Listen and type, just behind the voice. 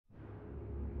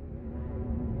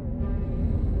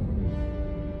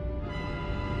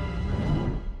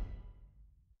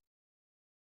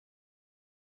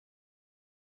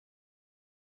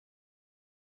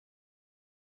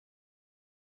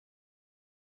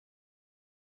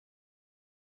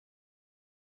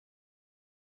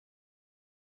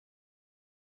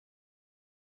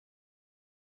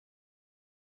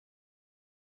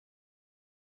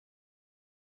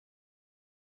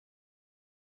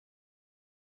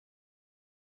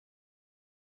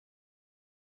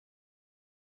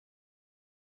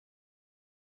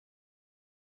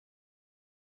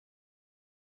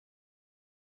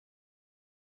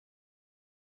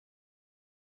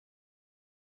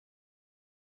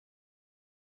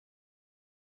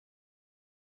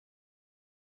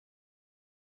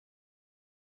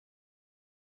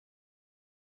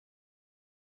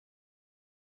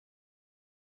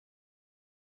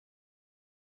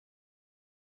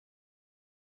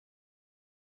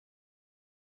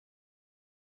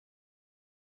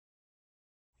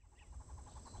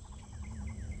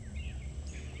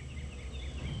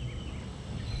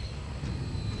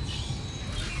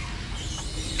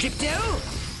Crypto,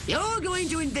 you're going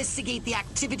to investigate the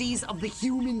activities of the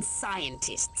human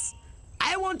scientists.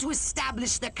 I want to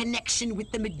establish their connection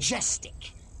with the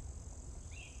Majestic.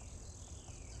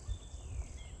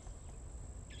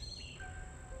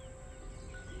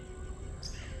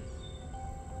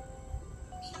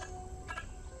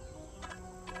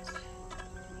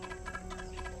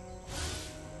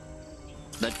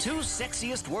 The two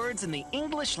sexiest words in the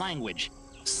English language.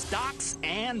 Stocks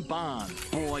and bonds.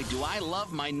 Boy, do I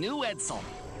love my new Edsel.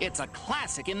 It's a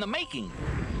classic in the making.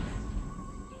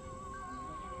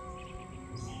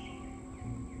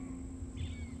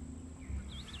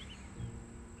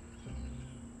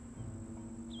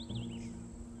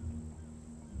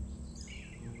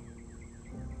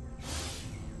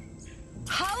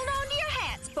 Hold on to your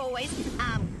hats, boys.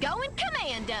 I'm going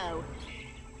commando.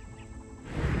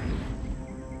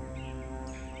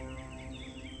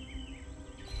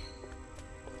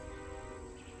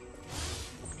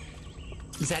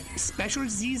 That special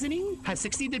seasoning has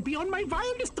succeeded beyond my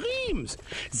wildest dreams.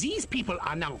 These people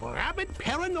are now rabid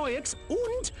paranoiacs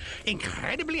and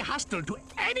incredibly hostile to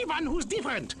anyone who's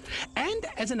different. And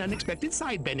as an unexpected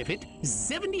side benefit,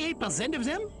 78% of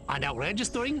them are now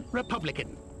registering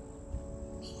Republican.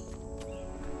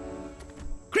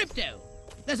 Crypto,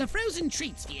 there's a frozen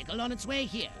treats vehicle on its way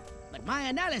here, but my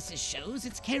analysis shows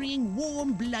it's carrying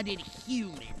warm-blooded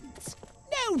humans.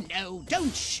 No,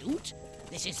 don't shoot.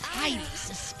 This is highly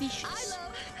suspicious.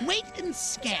 Wait and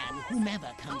scan whomever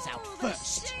comes out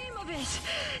first. Shame of it.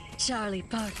 Charlie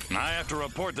Parker. I have to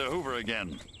report to Hoover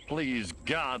again. Please,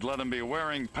 God, let him be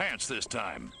wearing pants this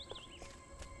time.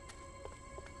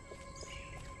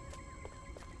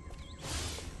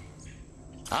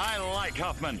 I like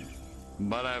Huffman,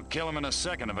 but I'll kill him in a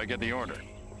second if I get the order.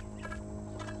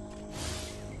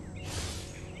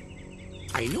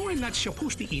 I know I'm not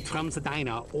supposed to eat from the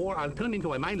diner, or I'll turn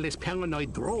into a mindless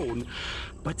paranoid drone,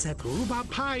 but that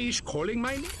rhubarb pie is calling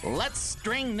my name. Let's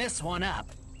string this one up.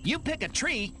 You pick a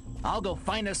tree, I'll go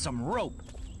find us some rope.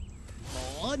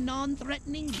 More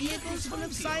non-threatening vehicles full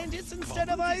of scientists instead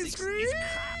of ice cream?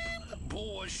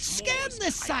 Scan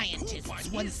the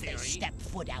scientists once they step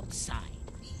foot outside.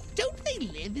 Don't they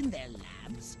live in their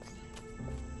labs?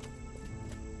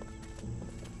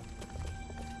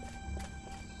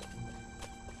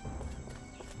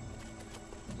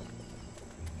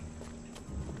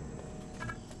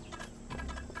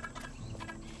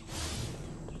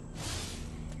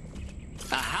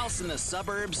 A house in the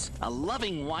suburbs, a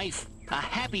loving wife, a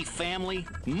happy family,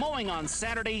 mowing on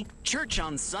Saturday, church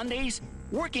on Sundays,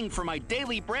 working for my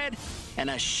daily bread, and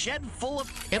a shed full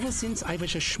of... Ever since I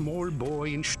was a small boy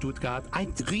in Stuttgart, I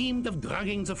dreamed of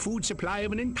drugging the food supply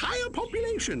of an entire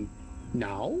population.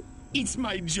 Now, it's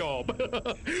my job.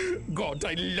 God,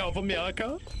 I love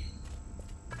America.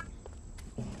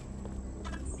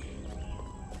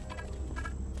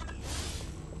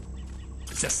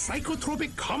 The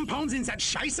psychotropic compounds in that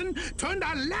Scheißen turned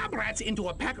our lab rats into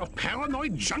a pack of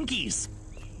paranoid junkies.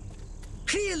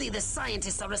 Clearly, the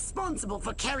scientists are responsible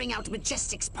for carrying out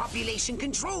Majestic's population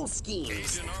control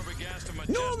schemes.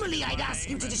 Normally, I'd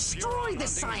ask you to destroy the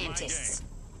scientists,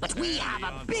 but we have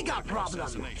a bigger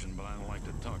problem.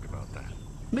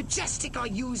 Majestic are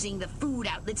using the food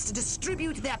outlets to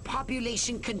distribute their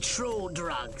population control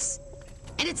drugs.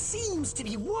 And it seems to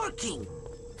be working.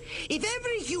 If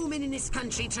every human in this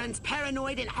country turns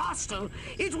paranoid and hostile,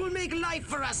 it will make life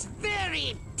for us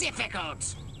very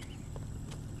difficult.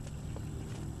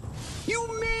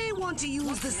 You may want to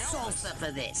use the salsa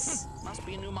for this. Must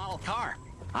be a new model car.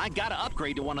 I gotta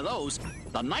upgrade to one of those.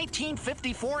 The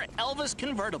 1954 Elvis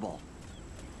convertible.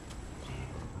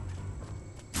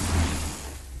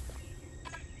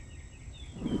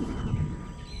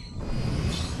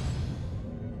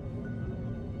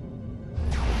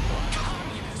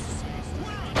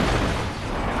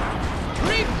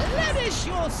 Replenish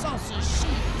your saucer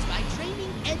shields by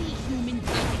draining any human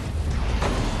being.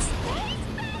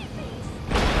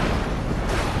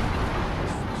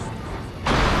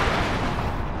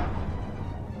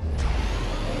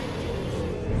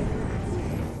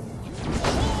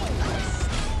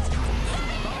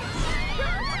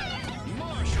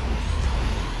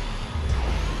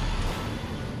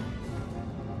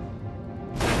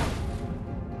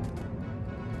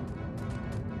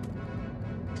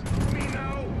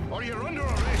 Or you're under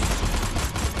arrest.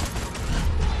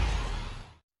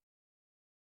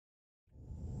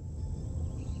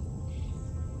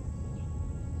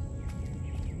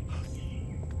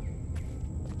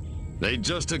 They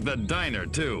just took the diner,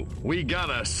 too. We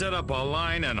gotta set up a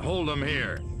line and hold them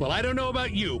here. Well, I don't know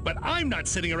about you, but I'm not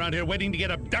sitting around here waiting to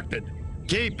get abducted.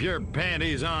 Keep your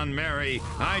panties on, Mary.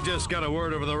 I just got a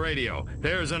word over the radio.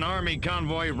 There's an army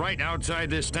convoy right outside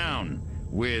this town.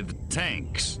 With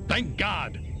tanks. Thank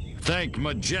God. Thank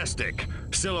Majestic.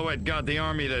 Silhouette got the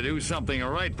army to do something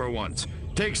right for once.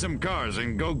 Take some cars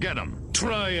and go get them.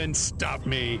 Try and stop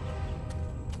me.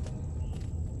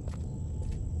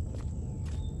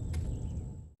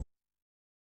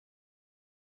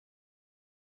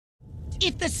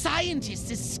 If the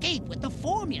scientists escape with the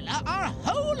formula, our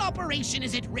whole operation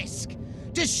is at risk.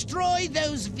 Destroy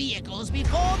those vehicles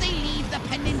before they leave the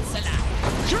peninsula.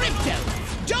 Crypto!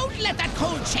 Don't let that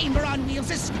cold chamber on wheels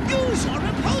use your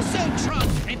repulsotron,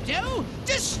 Crypto!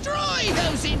 Destroy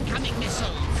those incoming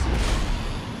missiles!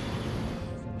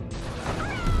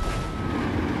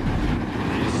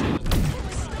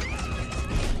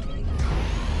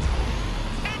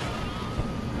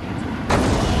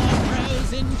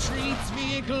 Frozen treats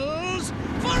vehicles!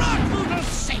 For our poodle's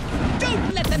sake,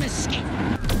 don't let them escape!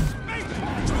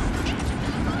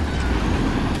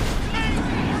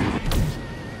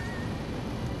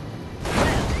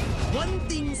 One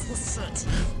thing's for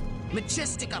certain.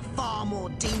 Majestic are far more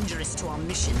dangerous to our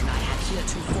mission than I had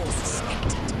heretofore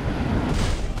suspected.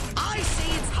 I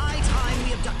say it's high time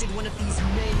we abducted one of these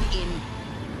men in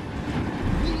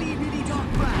really, really dark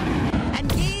brown and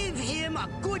gave him a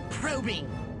good probing.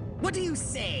 What do you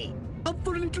say? Up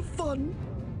for a little fun?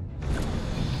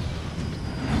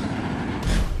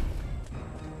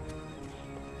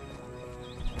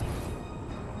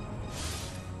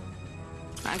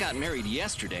 I got married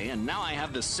yesterday, and now I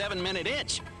have the 7-minute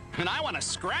itch. And I want to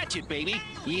scratch it, baby.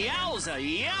 Yowza,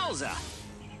 yowza.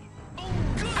 Oh,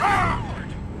 good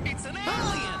Lord! It's an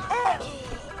alien!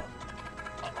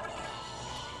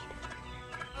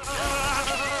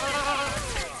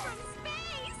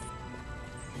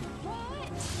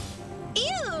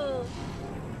 Ew!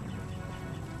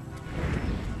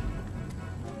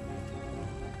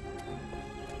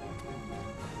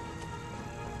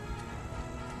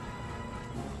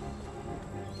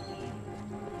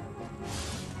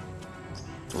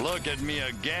 Look at me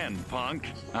again, punk.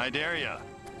 I dare ya.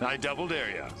 I double dare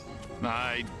ya.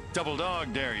 I double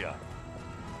dog dare ya.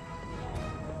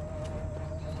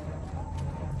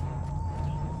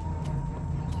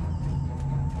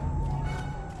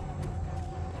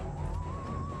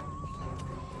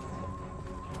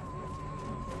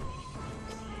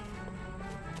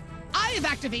 I've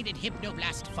activated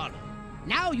Hypnoblast Follow.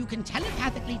 Now you can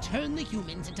telepathically turn the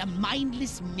humans into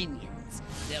mindless minions.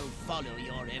 They'll follow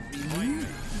your every move.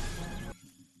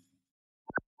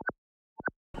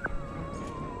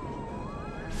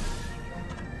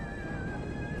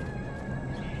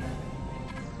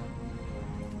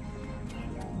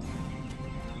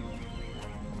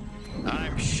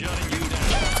 I'm shutting you down.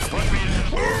 Put me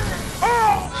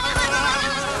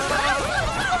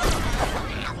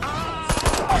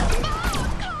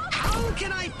How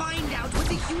can I find out what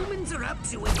the humans are up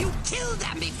to if you kill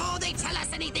them before they tell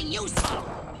us anything useful?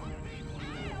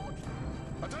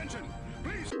 Attention,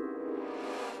 please.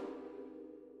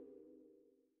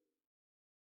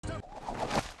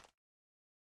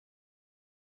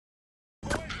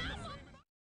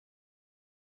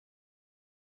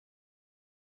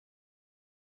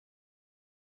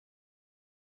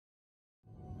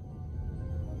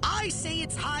 I say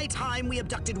it's high time we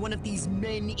abducted one of these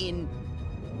men in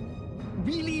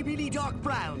really, really dark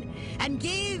brown and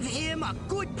gave him a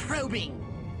good probing.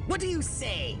 What do you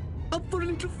say? Up for a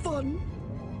little fun?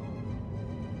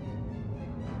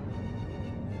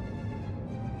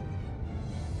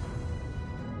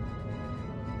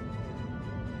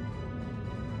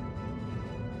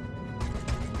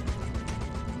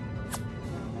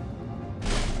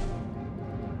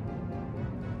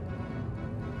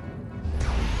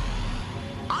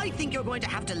 I think you're going to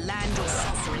have to land your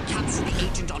saucer and capture the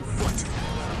agent on foot.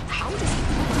 How does he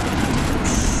look?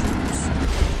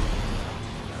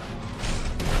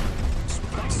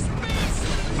 Space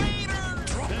Invader!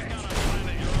 Drop it!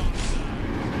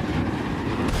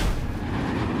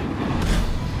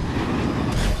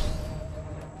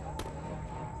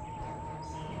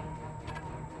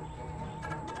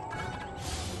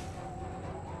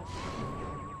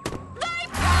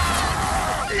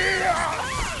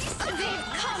 They've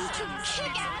come to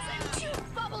kick ass and chew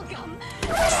bubblegum!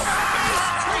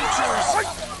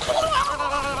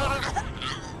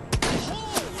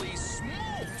 Holy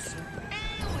smokes!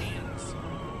 Aliens!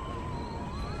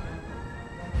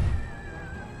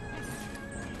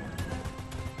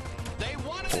 They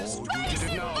wanted us.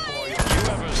 You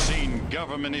ever seen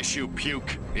government issue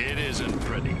puke? It isn't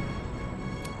pretty.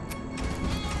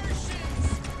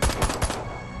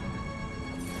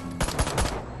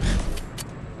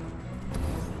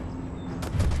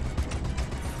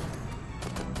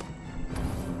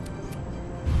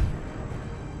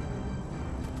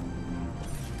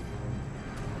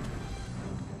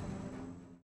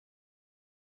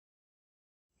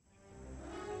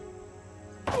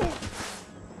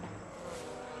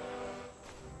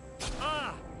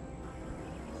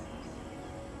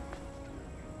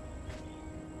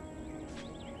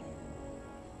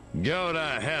 Go to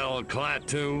hell,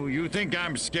 Klaatu. You think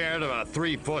I'm scared of a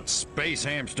 3-foot space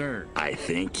hamster? I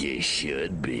think you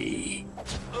should be.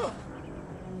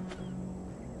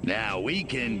 Now, we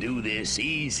can do this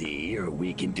easy, or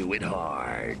we can do it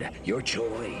hard. Your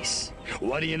choice.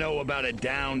 What do you know about a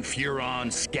downed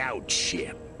Furon scout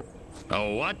ship?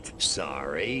 A what?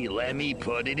 Sorry, let me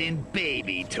put it in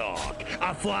baby talk.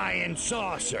 A flying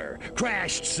saucer,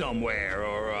 crashed somewhere,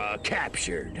 or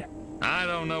captured. I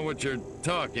don't know what you're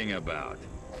talking about.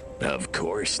 Of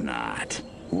course not.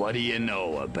 What do you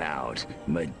know about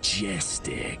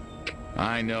Majestic?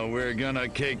 I know we're gonna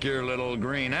kick your little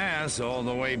green ass all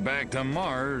the way back to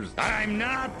Mars. I'm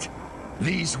not!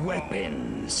 These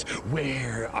weapons,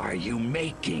 where are you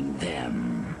making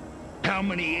them? How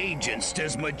many agents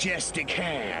does Majestic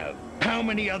have? How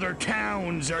many other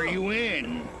towns are you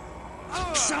in?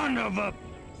 Son of a...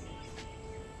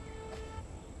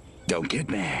 Don't get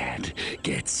mad.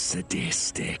 Get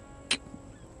sadistic.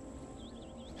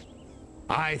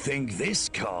 I think this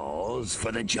calls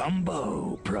for the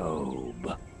Jumbo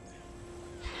Probe.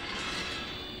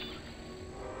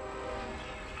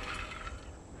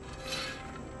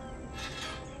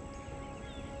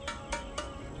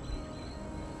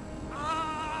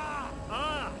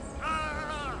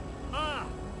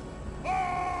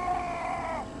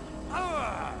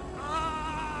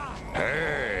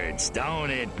 Hurts, don't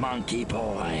it, monkey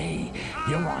boy?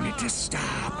 You want it to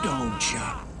stop, don't you?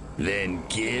 Then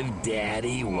give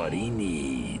Daddy what he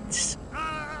needs.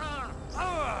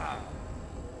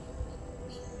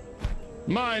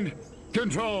 Mind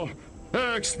control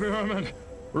experiment.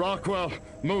 Rockwell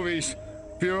movies.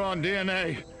 Furon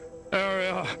DNA.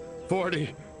 Area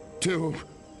 42.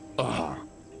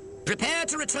 Prepare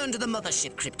to return to the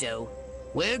mothership, Crypto.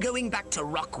 We're going back to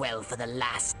Rockwell for the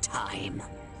last time.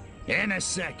 In a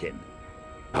second.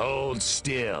 Hold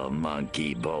still,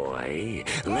 monkey boy.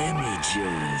 Let me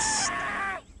just...